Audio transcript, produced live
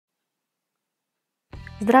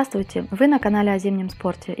Здравствуйте! Вы на канале о зимнем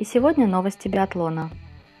спорте, и сегодня новости биатлона.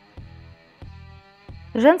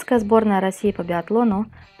 Женская сборная России по биатлону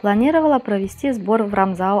планировала провести сбор в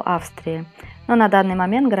Рамзау, Австрии, но на данный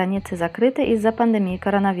момент границы закрыты из-за пандемии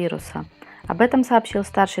коронавируса. Об этом сообщил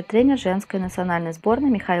старший тренер женской национальной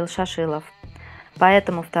сборной Михаил Шашилов.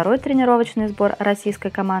 Поэтому второй тренировочный сбор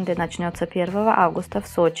российской команды начнется 1 августа в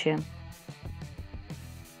Сочи.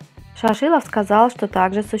 Шашилов сказал, что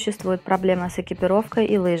также существует проблема с экипировкой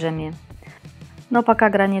и лыжами. Но пока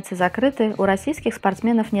границы закрыты, у российских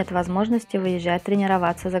спортсменов нет возможности выезжать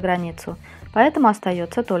тренироваться за границу, поэтому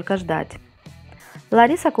остается только ждать.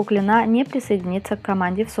 Лариса Куклина не присоединится к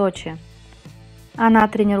команде в Сочи. Она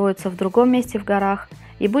тренируется в другом месте в горах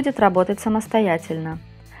и будет работать самостоятельно.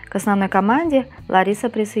 К основной команде Лариса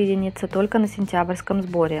присоединится только на сентябрьском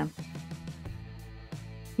сборе.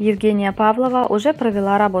 Евгения Павлова уже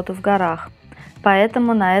провела работу в горах,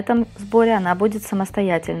 поэтому на этом сборе она будет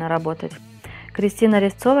самостоятельно работать. Кристина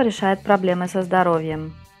Резцова решает проблемы со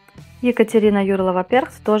здоровьем. Екатерина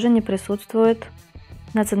Юрлова-Перкс тоже не присутствует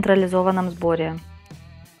на централизованном сборе.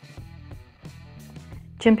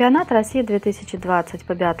 Чемпионат России 2020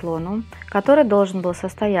 по биатлону, который должен был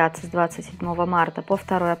состояться с 27 марта по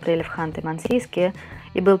 2 апреля в Ханты-Мансийске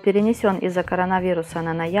и был перенесен из-за коронавируса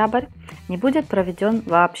на ноябрь, не будет проведен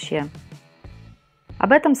вообще.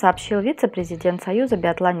 Об этом сообщил вице-президент Союза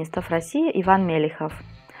биатлонистов России Иван Мелихов.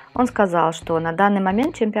 Он сказал, что на данный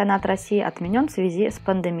момент чемпионат России отменен в связи с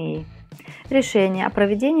пандемией. Решение о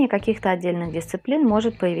проведении каких-то отдельных дисциплин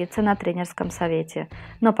может появиться на тренерском совете,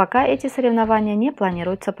 но пока эти соревнования не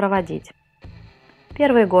планируется проводить.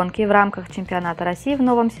 Первые гонки в рамках чемпионата России в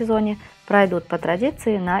новом сезоне пройдут по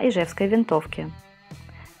традиции на Ижевской винтовке.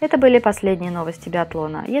 Это были последние новости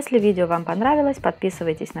биатлона. Если видео вам понравилось,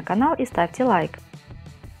 подписывайтесь на канал и ставьте лайк.